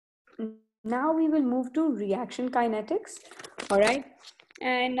Now we will move to reaction kinetics. All right.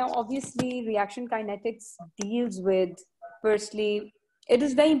 And now obviously reaction kinetics deals with, firstly, it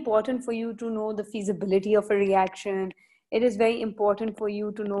is very important for you to know the feasibility of a reaction. It is very important for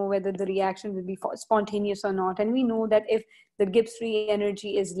you to know whether the reaction will be spontaneous or not. And we know that if the Gibbs free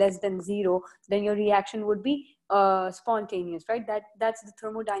energy is less than zero, then your reaction would be spontaneous, right? That's the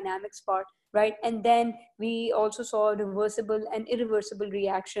thermodynamics part, right? And then we also saw reversible and irreversible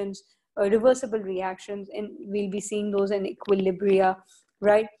reactions, and we'll be seeing those in equilibria,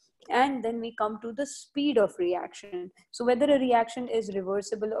 right? And then we come to the speed of reaction. So whether a reaction is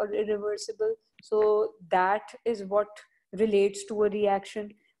reversible or irreversible, so that is what relates to a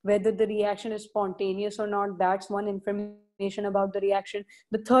reaction. Whether the reaction is spontaneous or not, that's one information about the reaction.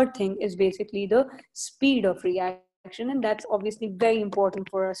 The third thing is basically the speed of reaction, and that's obviously very important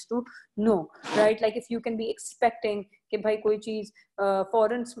for us to know, right? Like if you can be expecting कि भाई कोई चीज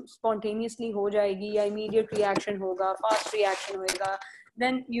फौरन spontaneously हो जाएगी या immediate reaction होगा, fast reaction होएगा,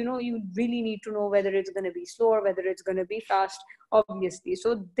 then you really need to know whether it's going to be slow or whether it's going to be fast, obviously.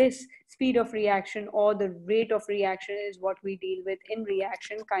 So this speed of reaction or the rate of reaction is what we deal with in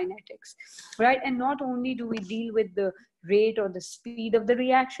reaction kinetics, right? And not only do we deal with the rate or the speed of the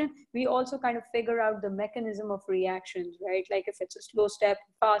reaction, we also kind of figure out the mechanism of reactions, right? Like if it's a slow step,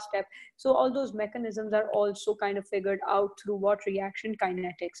 fast step. So all those mechanisms are also kind of figured out through what reaction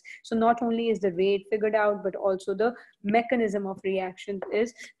kinetics. So not only is the rate figured out, but also the mechanism of reaction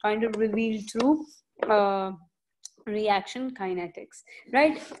is kind of revealed through reaction kinetics,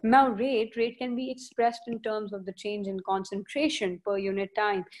 right? Now rate can be expressed in terms of the change in concentration per unit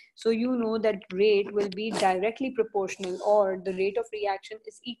time. So you know that rate will be directly proportional, or the rate of reaction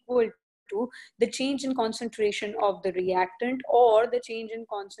is equal to the change in concentration of the reactant or the change in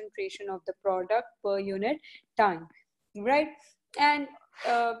concentration of the product per unit time, right? And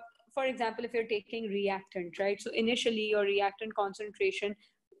for example, if you're taking reactant, right, so initially your reactant concentration,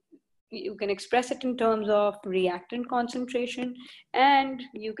 you can express it in terms of reactant concentration, and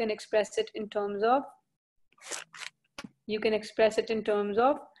you can express it in terms of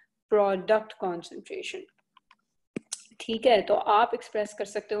product concentration. ठीक है, तो आप express कर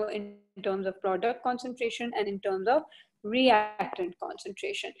सकते हो in terms of product concentration and in terms of reactant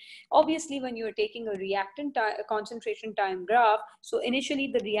concentration. Obviously, when you are taking a reactant concentration time graph, so initially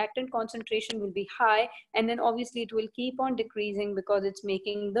the reactant concentration will be high, and then obviously it will keep on decreasing because it's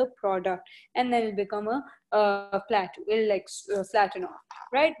making the product, and then it'll become a plateau, will like flatten off,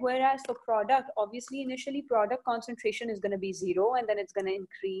 right? Whereas for product, obviously initially product concentration is going to be zero, and then it's going to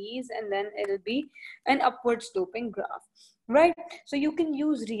increase, and then it'll be an upward sloping graph, right? So you can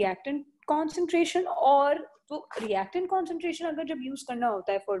use reactant concentration, or तो reactant concentration अगर जब use करना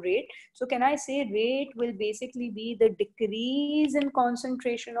होता है for rate, so can I say rate will basically be the decrease in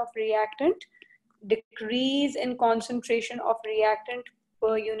concentration of reactant,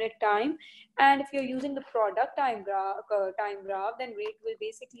 per unit time. And if you're using the product time graph, then rate will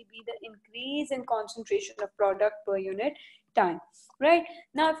basically be the increase in concentration of product per unit time, right?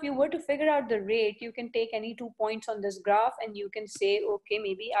 Now if you were to figure out the rate, you can take any 2 points on this graph and you can say, okay,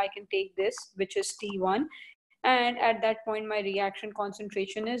 maybe I can take this, which is T1, and at that point my reaction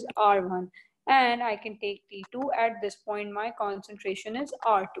concentration is R1, and I can take T2. At this point my concentration is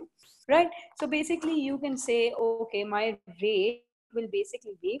R2, right? So basically you can say, okay, my rate will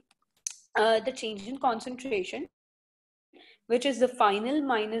basically be the change in concentration, which is the final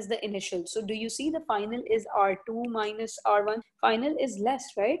minus the initial. So do you see the final is R2 minus R1? Final is less,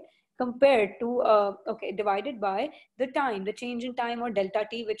 right? Compared to, okay, divided by the time, the change in time, or delta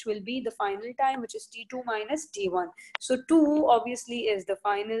T, which will be the final time, which is T2 minus T1. So 2 obviously is the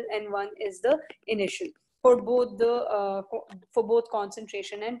final and 1 is the initial for both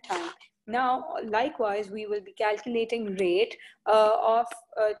concentration and time. Now, likewise, we will be calculating rate of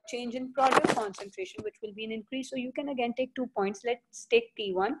change in product concentration, which will be an increase. So you can again take 2 points. Let's take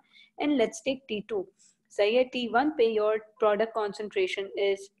T1 and let's take T2. So at T1, your product concentration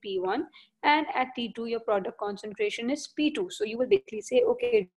is P1, and at T2, your product concentration is P2. So you will basically say,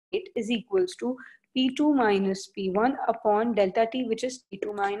 okay, rate is equals to P2 minus P1 upon delta T, which is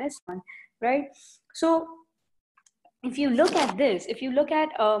T2 minus 1, right? So if you look at this, if you look at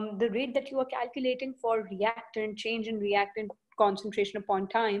the rate that you are calculating for reactant, change in reactant concentration upon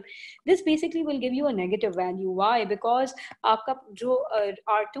time, this basically will give you a negative value. Why? Because आपका जो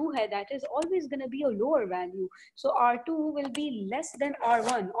R2 है, that is always going to be a lower value. So R2 will be less than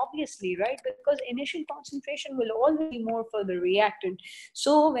R1, obviously, right? Because initial concentration will always be more for the reactant.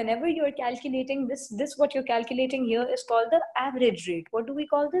 So whenever you're calculating this what you're calculating here is called the average rate. What do we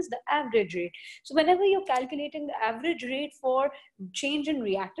call this? The average rate. So whenever you're calculating the average rate for change in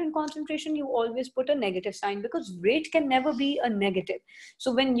reactant concentration, you always put a negative sign, because rate can never be a negative.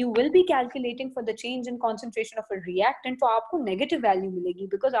 So when you will be calculating for the change in concentration of a reactant, तो आपको negative value मिलेगी,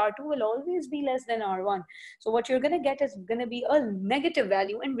 because R2 will always be less than R1. So what you're going to get is going to be a negative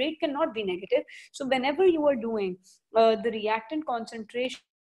value, and rate cannot be negative. So whenever you are doing the reactant concentration,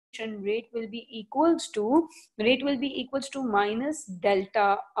 rate will be equals to minus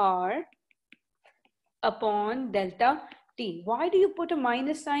delta R upon delta T. Why do you put a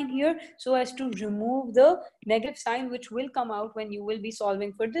minus sign here? So as to remove the negative sign which will come out when you will be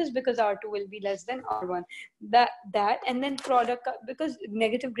solving for this, because R2 will be less than R1. That and then product, because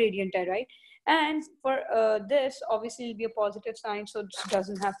negative gradient, right? And for this, obviously it'll be a positive sign, so it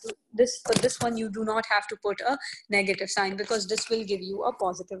doesn't have to, for this one you do not have to put a negative sign, because this will give you a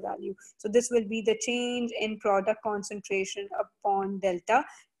positive value. So this will be the change in product concentration upon delta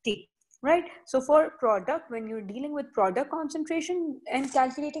T. Right? So for product, when you're dealing with product concentration and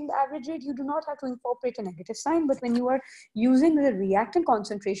calculating the average rate, you do not have to incorporate a negative sign. But when you are using the reactant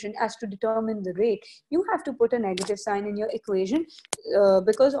concentration as to determine the rate, you have to put a negative sign in your equation,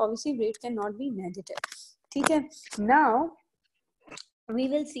 because obviously rate cannot be negative. Okay? Now, we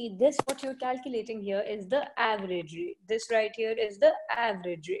will see this, what you're calculating here is the average rate. This right here is the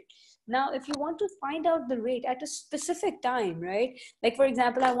average rate. Now, if you want to find out the rate at a specific time, right? Like for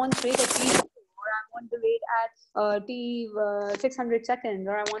example, I want rate at T, or I want the rate at T 600 seconds,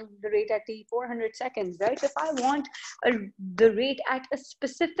 or I want the rate at T 400 seconds, right? If I want the rate at a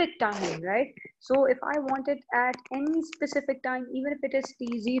specific time, right? So if I want it at any specific time, even if it is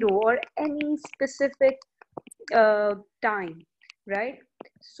T0 or any specific time, right?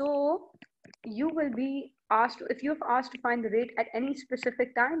 So you will be asked, if you've asked to find the rate at any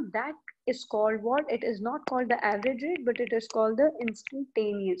specific time, that is called what? It is not called the average rate, but it is called the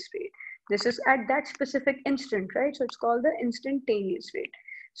instantaneous rate. This is at that specific instant, right? So it's called the instantaneous rate.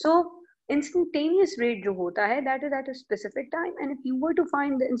 So instantaneous rate jo hota hai, that is at a specific time. And if you were to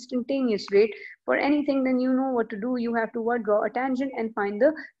find the instantaneous rate for anything, then you know what to do. You have to what? Draw a tangent and find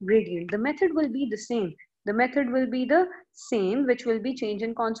the gradient. The method will be the same. The method will be the same, which will be change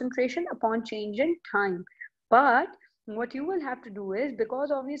in concentration upon change in time. But what you will have to do is,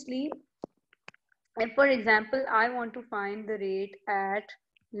 because obviously, if for example, I want to find the rate at,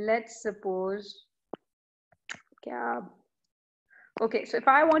 let's suppose, okay, so if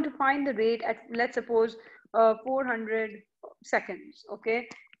I want to find the rate at, let's suppose, 400 seconds, okay,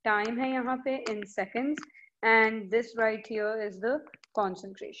 time hai yahan pe in seconds, and this right here is the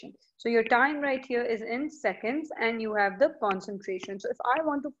concentration. So your time right here is in seconds, and you have the concentration. So if I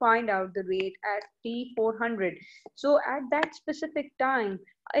want to find out the rate at T400, so at that specific time,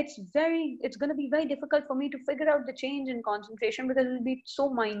 it's going to be very difficult for me to figure out the change in concentration, because it will be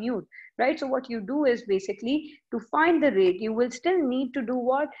so minute, right? So what you do is, basically, to find the rate, you will still need to do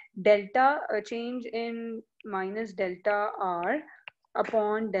what? Delta, change in minus delta R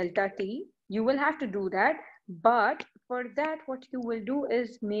upon delta T. You will have to do that. But for that, what you will do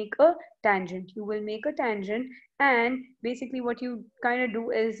is make a tangent. You will make a tangent, and basically what you kind of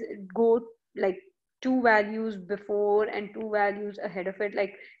do is go like two values before and two values ahead of it,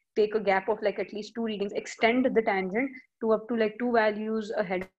 like take a gap of like at least two readings, extend the tangent to up to like two values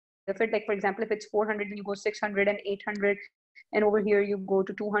ahead of it. Like for example, if it's 400, then you go 600 and 800, and over here you go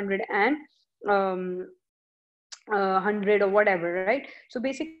to 200 and 100 or whatever, right? So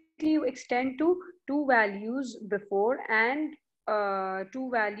basically you extend to two values before and two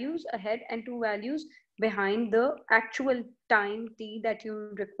values ahead and two values behind the actual time t that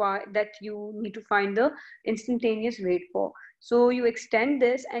you require, that you need to find the instantaneous rate for. So you extend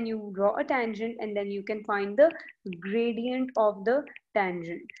this and you draw a tangent, and then you can find the gradient of the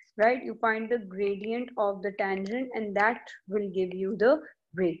tangent, right? You find the gradient of the tangent, and that will give you the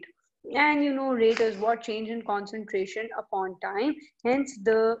rate. And you know, rate is what? Change in concentration upon time. Hence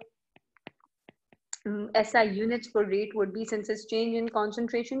the SI units for rate would be, since it's change in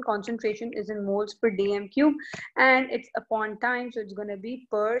concentration, concentration is in moles per dm cube, and it's upon time, so it's going to be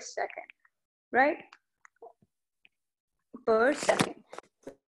per second, right? Per second,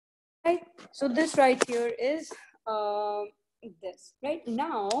 right? So this right here is this. Right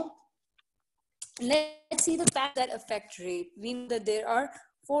now, let's see the factors that affect rate. We know that there are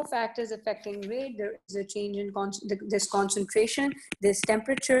four factors affecting rate. There is a change in this concentration, there's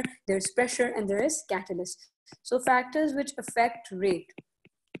temperature, there's pressure, and there is catalyst. So factors which affect rate.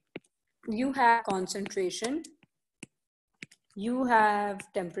 You have concentration, you have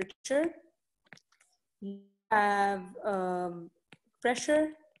temperature, you have pressure,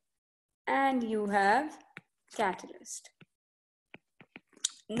 and you have catalyst.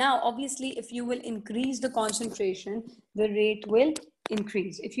 Now, obviously, if you will increase the concentration, the rate will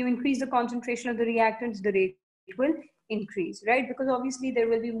increase. If you increase the concentration of the reactants, the rate will increase, right? Because obviously there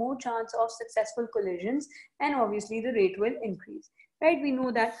will be more chance of successful collisions, and obviously the rate will increase, right? We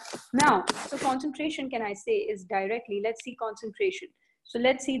know that. Now, so concentration, can I say, is directly, let's see concentration. So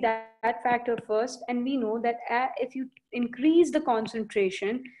let's see that factor first, and we know that if you increase the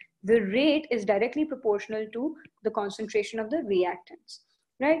concentration, the rate is directly proportional to the concentration of the reactants,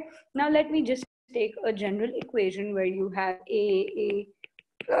 right? Now let me just take a general equation where you have A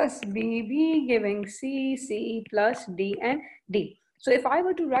plus B giving C plus D, and D. So if I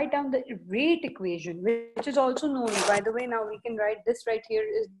were to write down the rate equation, which is also known, by the way, now we can write this right here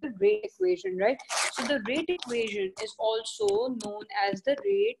is the rate equation, right? So the rate equation is also known as the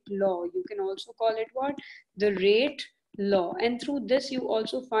rate law. You can also call it what? The rate law. And through this you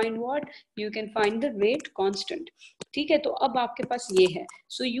also find what? You can find the rate constant. ठीक है, तो अब आपके पास ये है.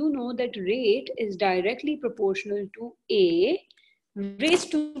 So you know that rate is directly proportional to A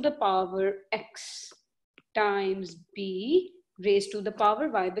raised to the power X times B raised to the power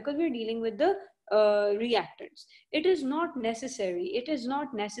Y, because we're dealing with the reactants. It is not necessary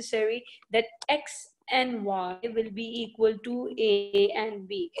that X and Y will be equal to A and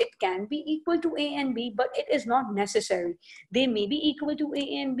B. It can be equal to A and B, but it is not necessary. They may be equal to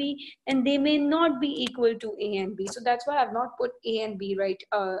A and B, and they may not be equal to A and B. So that's why I've not put A and B right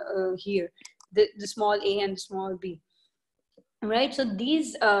here, the small a and the small b. Right, so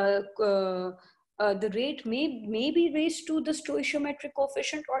these the rate may be raised to the stoichiometric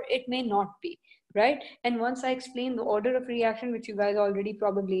coefficient, or it may not be, right? And once I explain the order of reaction, which you guys already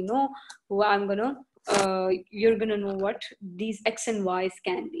probably know, you're gonna know what these X and Y's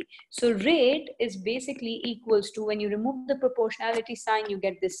can be. So rate is basically equals to, when you remove the proportionality sign, you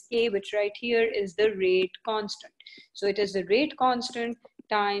get this K, which right here is the rate constant. So it is the rate constant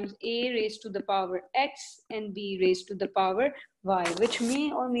times A raised to the power X and B raised to the power Y, which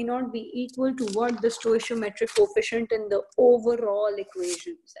may or may not be equal to what? The stoichiometric coefficient in the overall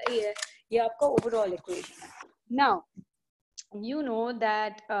equation. Yeah, overall equation. Now, you know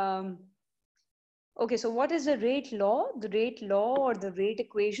that, okay, so what is the rate law? The rate law, or the rate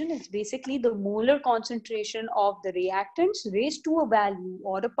equation, is basically the molar concentration of the reactants raised to a value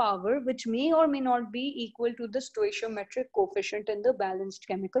or a power which may or may not be equal to the stoichiometric coefficient in the balanced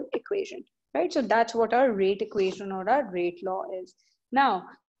chemical equation, right? So that's what our rate equation or our rate law is. Now,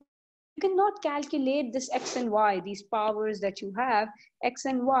 you cannot calculate this X and Y, these powers that you have, X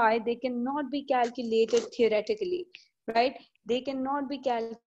and Y, they cannot be calculated theoretically, right? They cannot be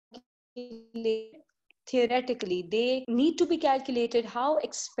calculated theoretically. They need to be calculated how?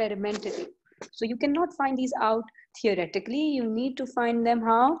 Experimentally. So you cannot find these out theoretically. You need to find them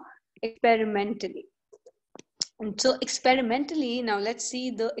how? Experimentally. And so experimentally, now let's see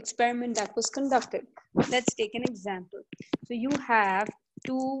the experiment that was conducted. Let's take an example. So you have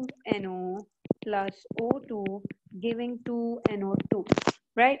 2NO plus O2 giving 2NO2,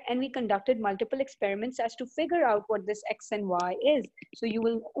 right? And we conducted multiple experiments as to figure out what this X and Y is. So you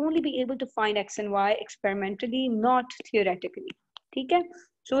will only be able to find X and Y experimentally, not theoretically. Okay?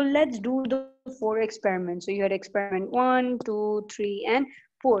 So let's do the 4 experiments. So you had experiment 1, 2, 3, and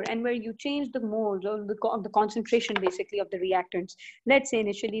 4, and where you change the moles or the concentration basically of the reactants. Let's say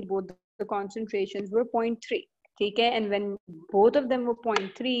initially both the concentrations were 0.3. Okay, and when both of them were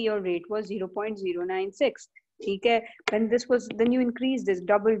 0.3, your rate was 0.096. Okay, then you increase this,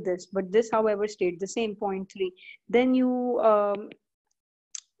 double this, but this however stayed the same, 0.3. Then you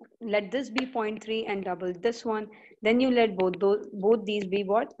let this be 0.3 and double this one. Then you let both these be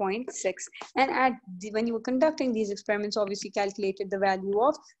what? 0.6. And when you were conducting these experiments, obviously calculated the value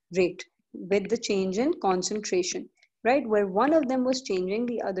of rate with the change in concentration, right? Where one of them was changing,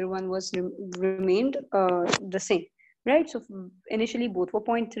 the other one was remained the same, right? So initially both were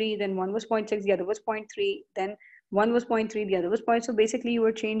 0.3, then one was 0.6, the other was 0.3, then one was 0.3, the other was 0. So basically you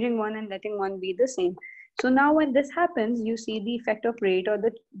were changing one and letting one be the same. So now when this happens, you see the effect of rate or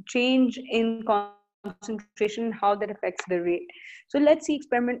the change in concentration concentration, how that affects the rate. So let's see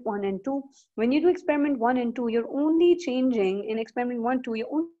experiment 1 and 2. When you do experiment 1 and 2, you're only changing, in experiment 1, 2, you're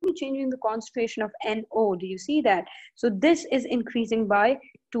only changing the concentration of NO. Do you see that? So this is increasing by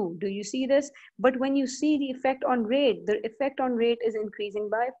 2. Do you see this? But when you see the effect on rate, the effect on rate is increasing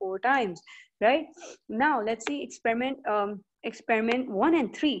by 4 times, right? Now let's see experiment 1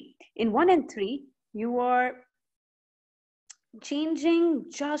 and 3. In 1 and 3, you are changing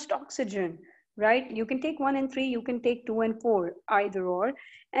just oxygen, right? You can take 1 and 3, you can take 2 and 4, either or,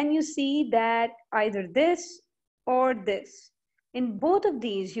 and you see that either this or this. In both of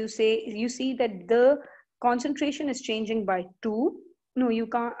these, you see that the concentration is changing by 2. No, you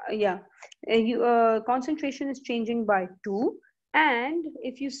can't, yeah. Concentration is changing by 2. And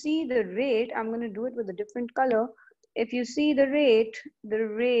if you see the rate, I'm going to do it with a different color. If you see the rate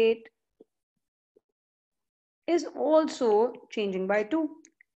is also changing by 2,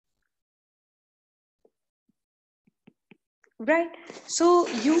 right? So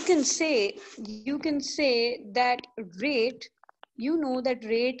you can say that rate, you know that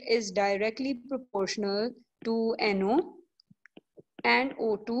rate is directly proportional to NO and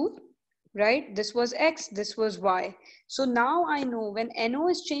O2, right? This was X, this was Y. So now I know when NO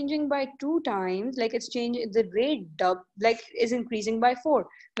is changing by 2 times, like it's changing, the rate like is increasing by 4.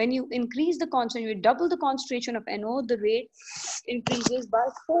 When you increase the concentration, you double the concentration of NO, the rate increases by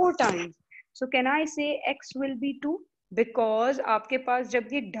 4 times. So can I say X will be 2? Because आपके पास जब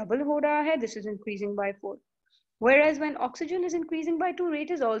ये double हो रहा है, this is increasing by 4. Whereas when oxygen is increasing by 2,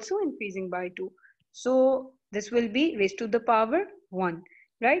 rate is also increasing by 2. So this will be raised to the power 1,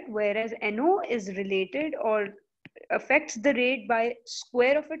 right? Whereas NO is related or affects the rate by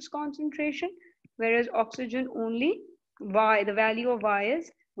square of its concentration, whereas oxygen only Y, the value of Y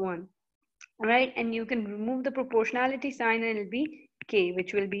is 1, right? And you can remove the proportionality sign and it'll be K,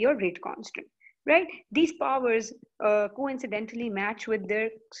 which will be your rate constant, right? These powers coincidentally match with their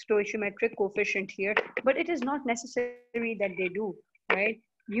stoichiometric coefficient here, but it is not necessary that they do, right?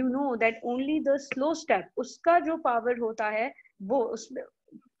 You know that only the slow step, uska jo power hota hai, wo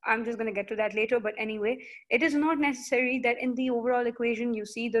I'm just going to get to that later, but anyway, it is not necessary that in the overall equation you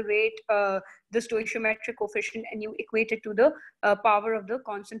see the rate, the stoichiometric coefficient, and you equate it to the power of the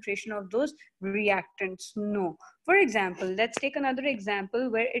concentration of those reactants. No. For example, let's take another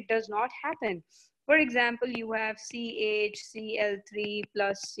example where it does not happen. For example, you have CHCl3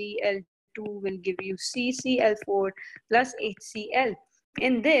 plus Cl2 will give you CCl4 plus HCl.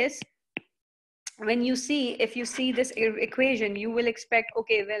 In this, when you see, if you see this equation, you will expect,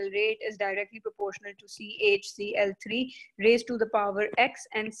 okay, well, rate is directly proportional to CHCl3 raised to the power X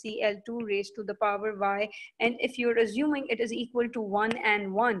and Cl2 raised to the power Y. And if you're assuming it is equal to 1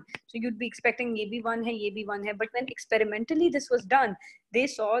 and 1, so you'd be expecting ye bhi 1 hai, ye bhi 1 hai. But when experimentally this was done, they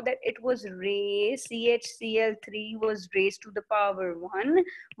saw that it was raised, CHCl3 was raised to the power 1,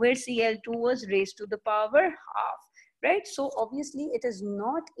 where Cl2 was raised to the power half. Right? So obviously it is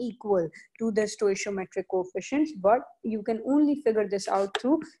not equal to the stoichiometric coefficients, but you can only figure this out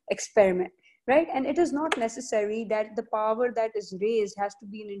through experiment, right? And it is not necessary that the power that is raised has to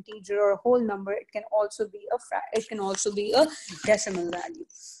be an integer or a whole number. It can also be a decimal value,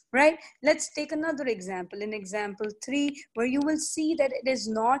 right? Let's take another example. In example 3, where you will see that it is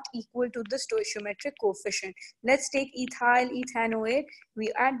not equal to the stoichiometric coefficient. Let's take ethyl ethanoate.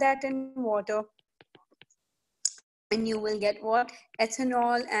 We add that in water, and you will get what?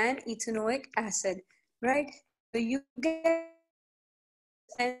 Ethanol and ethanoic acid, right? So you get,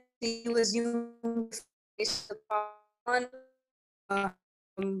 and you assume the power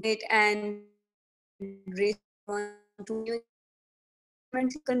 1 and raise 1 to you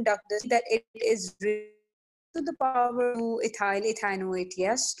conduct this, that it is raised to the power to ethyl ethanoate,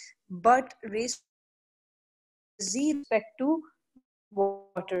 yes, but raised z respect to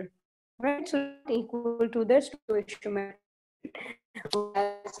water, right? So not equal to the stoichiometric.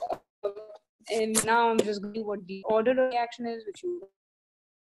 And now I'm just going to what the order of reaction is, which you.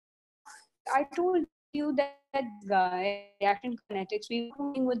 I told you that guy, reaction kinetics, we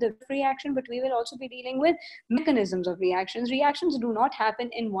were dealing with the reaction, but we will also be dealing with mechanisms of reactions. Reactions do not happen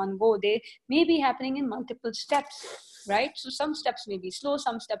in one go. They may be happening in multiple steps, right? So some steps may be slow,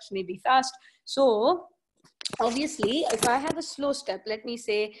 some steps may be fast. So obviously, if I have a slow step, let me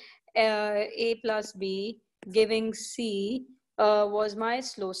say A plus B giving C was my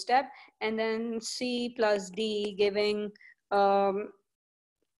slow step, and then C plus D giving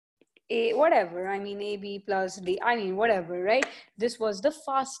A, whatever, I mean AB plus D, I mean whatever, right? This was the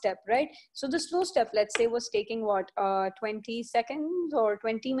fast step, right? So the slow step, let's say, was taking what, 20 seconds or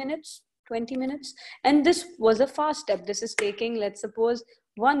 20 minutes, 20 minutes. And this was a fast step. This is taking, let's suppose,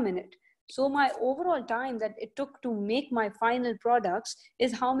 1 minute. So my overall time that it took to make my final products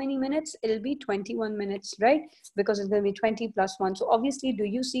is how many minutes? It'll be 21 minutes, right? Because it's going to be 20 plus 1. So obviously, do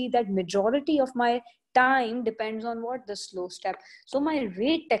you see that majority of my time depends on what? The slow step. So my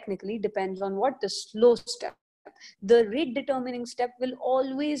rate technically depends on what? The slow step. The rate determining step will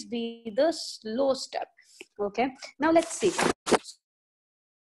always be the slow step. Okay, now let's see.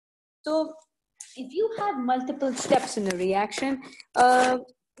 So if you have multiple steps in a reaction, uh,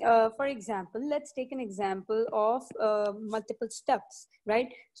 for example, let's take an example of multiple steps, right?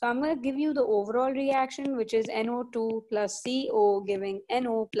 So I'm going to give you the overall reaction, which is NO2 plus CO giving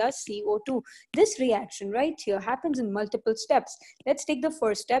NO plus CO2. This reaction right here happens in multiple steps. Let's take the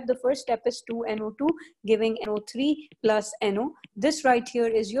first step. The first step is 2NO2 giving NO3 plus NO. This right here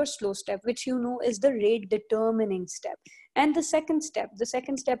is your slow step, which you know is the rate determining step. And the second step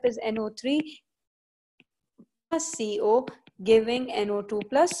is NO3 plus CO giving NO2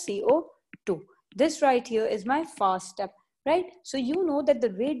 plus CO2. This right here is my fast step, right? So you know that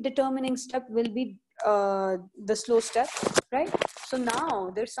the rate determining step will be the slow step, right? So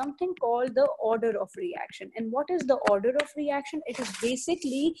now there's something called the order of reaction. And what is the order of reaction? It is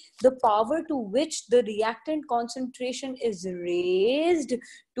basically the power to which the reactant concentration is raised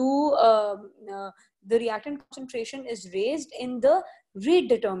to the reactant concentration is raised in the rate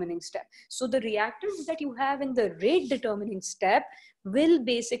determining step. So the reactants that you have in the rate determining step will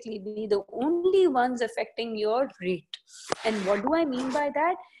basically be the only ones affecting your rate. And what do I mean by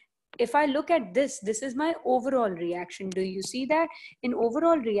that? If I look at this is my overall reaction. Do you see that? In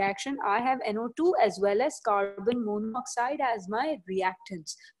overall reaction, I have NO2 as well as carbon monoxide as my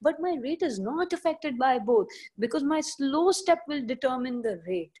reactants. But my rate is not affected by both because my slow step will determine the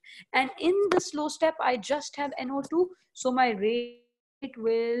rate. And in the slow step, I just have NO2. So my rate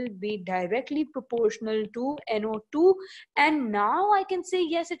will be directly proportional to NO2. And now I can say,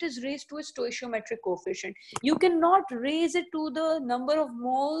 yes, it is raised to a stoichiometric coefficient. You cannot raise it to the number of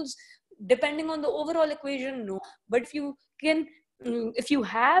moles depending on the overall equation, no. But if you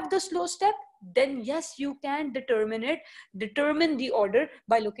have the slow step, then yes, you can determine the order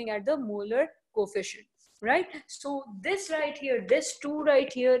by looking at the molar coefficient, right? So this right here, this 2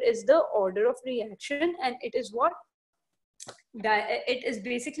 right here is the order of reaction, and it is what? It is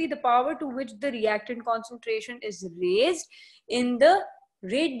basically the power to which the reactant concentration is raised in the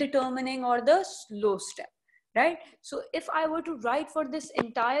rate determining or the slow step, right? So if I were to write for this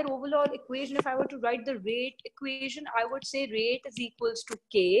entire overall equation, if I were to write the rate equation, I would say rate is equals to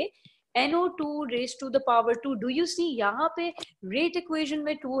K NO2 raised to the power 2. Do you see यहाँ पे rate equation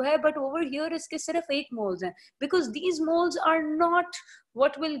में 2 है, but over here इसके सिर्फ 8 moles हैं, because these moles are not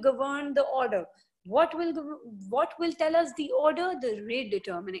what will govern the order. What will tell us the order? The rate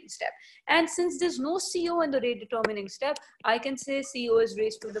determining step. And since there's no CO in the rate determining step, I can say CO is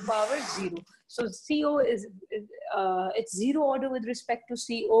raised to the power 0. So CO is it's 0 order with respect to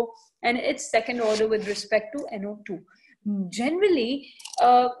CO, and it's second order with respect to NO2. Generally,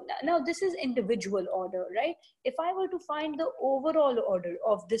 now this is individual order, right? If I were to find the overall order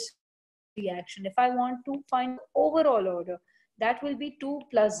of this reaction, if I want to find the overall order, that will be 2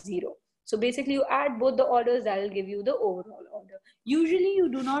 plus 0. So basically you add both the orders, that will give you the overall order. Usually you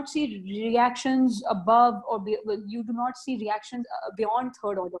do not see reactions above well, you do not see reactions beyond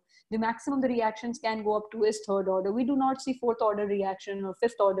third order. The maximum the reactions can go up to is third order. We do not see fourth order reaction or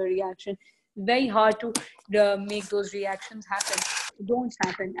fifth order reaction. Very hard to make those reactions happen. Don't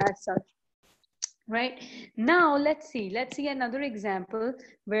happen as such, right? Now let's see another example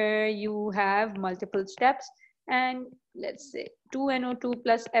where you have multiple steps, and let's say 2NO2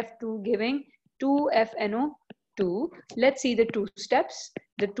 plus F2 giving 2FNO2. Let's see the two steps.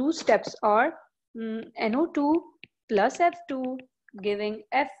 The two steps are NO2 plus F2 giving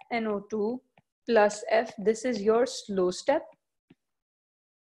FNO2 plus F. This is your slow step.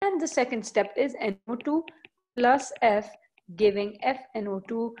 And the second step is NO2 plus F giving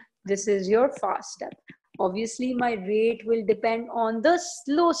FNO2. This is your fast step. Obviously, my rate will depend on the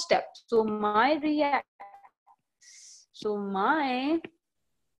slow step. So what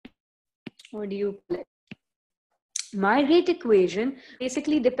do you call it? My rate equation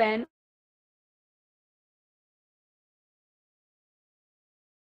basically depend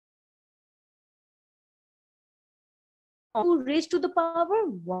on raised to the power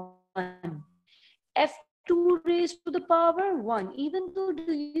 1. F2 raised to the power 1. Even though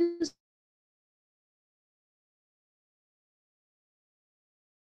do you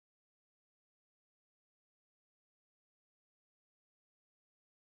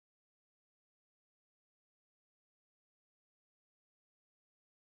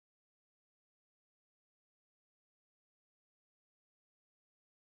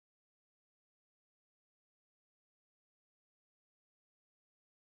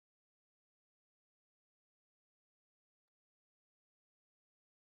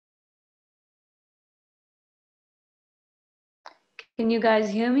Can you guys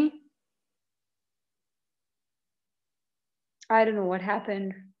hear me? I don't know what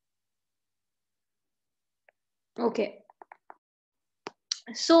happened. Okay.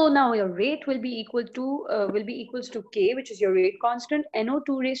 So now your rate will be equal to will be equals to K, which is your rate constant,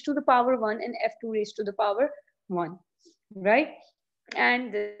 NO2 raised to the power 1 and F2 raised to the power 1, right?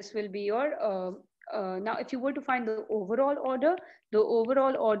 And this will be your now if you were to find the overall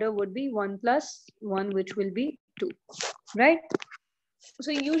order would be 1 plus 1, which will be 2, right?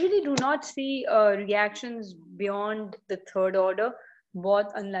 So you usually do not see reactions beyond the third order.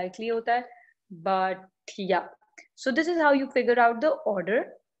 बहुत unlikely होता है, but yeah. So this is how you figure out the order,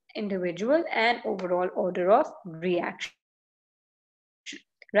 individual and overall order of reaction,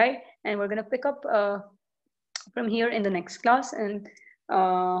 right? And we're gonna pick up from here in the next class. And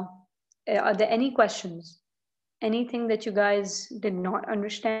uh, are there any questions? Anything that you guys did not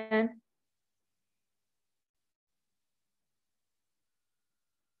understand?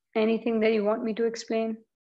 Anything that you want me to explain?